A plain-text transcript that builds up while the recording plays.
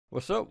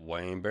What's up?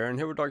 Wayne Barron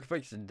here with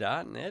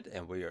DarkFX.net,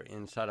 and we are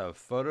inside of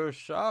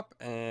Photoshop.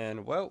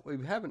 And well,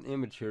 we have an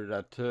image here that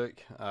I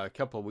took a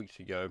couple of weeks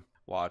ago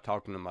while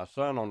talking to my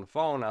son on the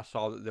phone. I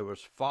saw that there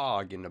was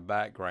fog in the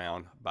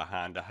background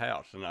behind the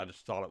house, and I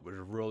just thought it was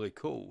really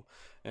cool.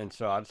 And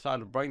so I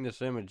decided to bring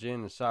this image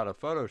inside of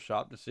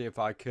Photoshop to see if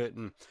I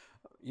couldn't,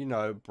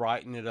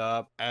 brighten it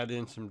up, add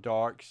in some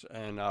darks,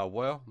 and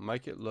well,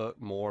 make it look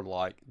more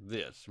like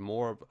this,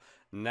 more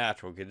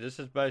natural. Because this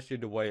is basically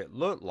the way it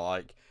looked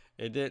like.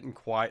 It didn't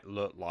quite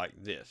look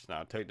like this.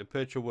 Now I took the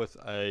picture with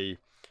a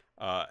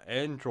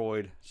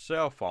Android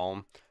cell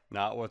phone,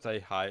 not with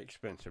a high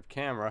expensive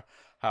camera.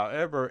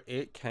 However,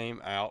 it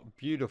came out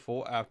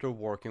beautiful after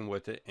working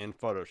with it in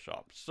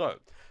Photoshop. So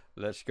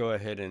let's go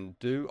ahead and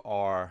do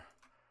our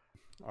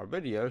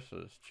video. So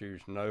let's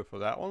choose no for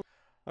that one.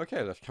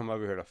 Okay, let's come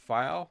over here to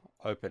File,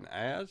 Open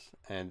As,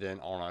 and then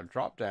on our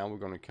drop down, we're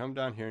going to come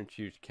down here and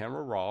choose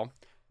Camera Raw.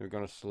 We're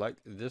going to select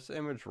this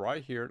image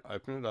right here and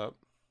open it up.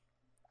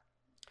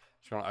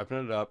 It's going to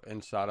open it up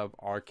inside of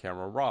our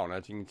Camera Raw. And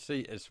as you can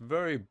see, it's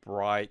very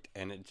bright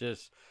and it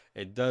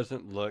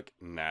doesn't look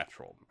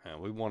natural.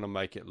 And we want to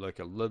make it look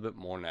a little bit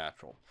more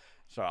natural.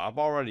 So I've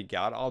already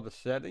got all the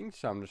settings.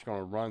 So I'm just going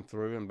to run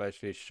through and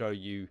basically show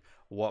you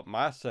what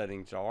my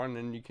settings are. And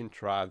then you can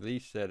try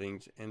these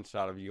settings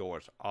inside of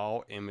yours.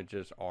 All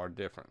images are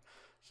different.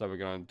 So we're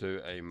going to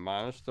do a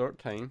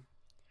 -13.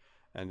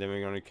 And then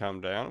we're going to come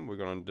down. We're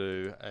going to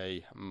do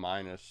a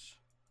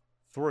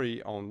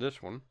 -3 on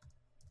this one.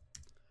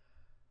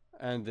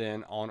 And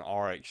then on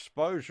our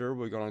exposure,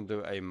 we're going to do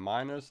a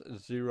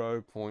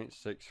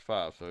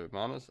 -0.65. So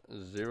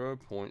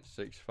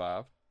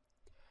 -0.65.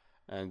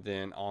 And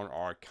then on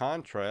our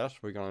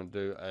contrast, we're going to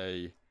do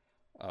a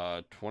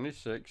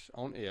 26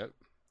 on it.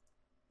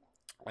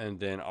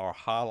 And then our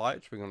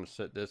highlights, we're going to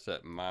set this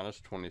at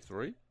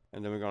 -23.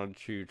 And then we're going to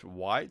choose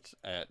whites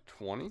at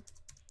 20.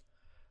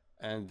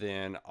 And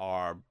then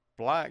our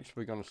blacks,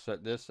 we're going to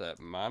set this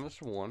at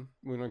 -1.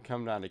 We're going to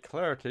come down to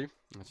clarity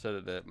and set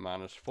it at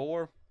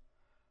 -4.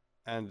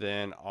 And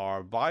then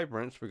our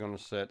vibrance, we're going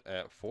to set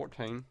at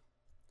 14.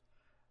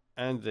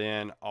 And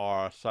then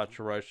our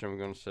saturation, we're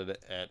going to set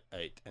it at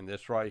 8. And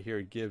this right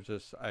here gives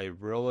us a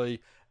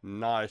really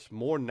nice,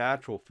 more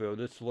natural feel.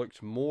 This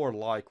looks more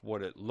like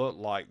what it looked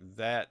like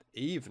that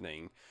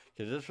evening,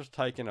 because this was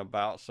taken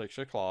about 6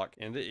 o'clock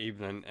in the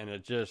evening, and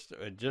it just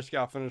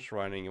got finished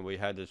raining, and we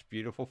had this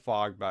beautiful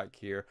fog back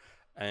here.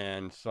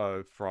 And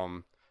so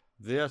from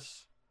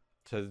this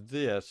to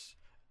this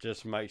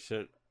just makes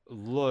it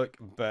look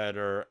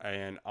better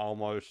and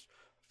almost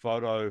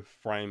photo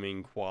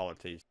framing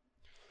qualities.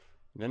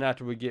 Then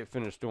after we get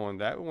finished doing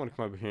that, we want to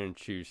come over here and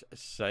choose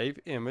Save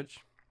Image.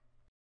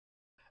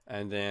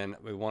 And then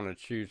we want to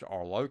choose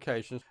our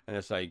locations, and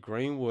it's a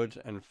green woods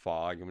and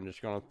fog, and we're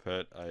just going to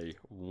put a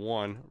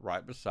 1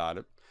 right beside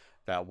it.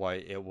 That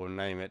way it will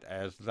name it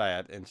as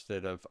that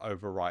instead of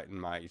overwriting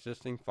my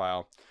existing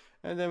file.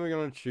 And then we're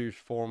going to choose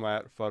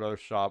Format,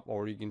 Photoshop,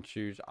 or you can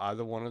choose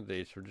either one of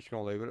these. We're just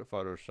going to leave it at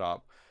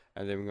Photoshop.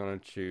 And then we're going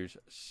to choose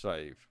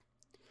Save.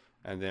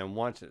 And then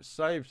once it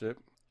saves it,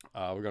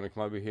 we're going to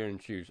come over here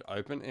and choose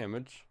Open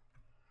Image.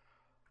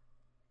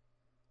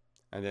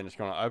 And then it's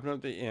going to open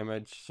up the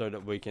image so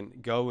that we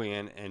can go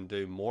in and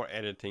do more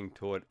editing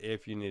to it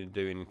if you need to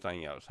do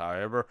anything else.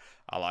 However,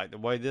 I like the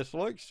way this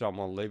looks, so I'm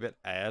going to leave it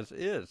as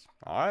is.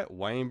 All right,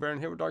 Wayne Barron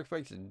here with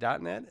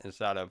DarkFX.net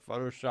inside of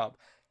Photoshop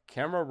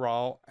Camera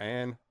Raw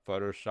and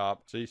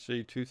Photoshop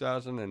CC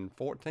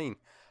 2014.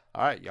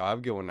 All right, y'all have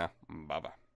a good one now. Bye-bye.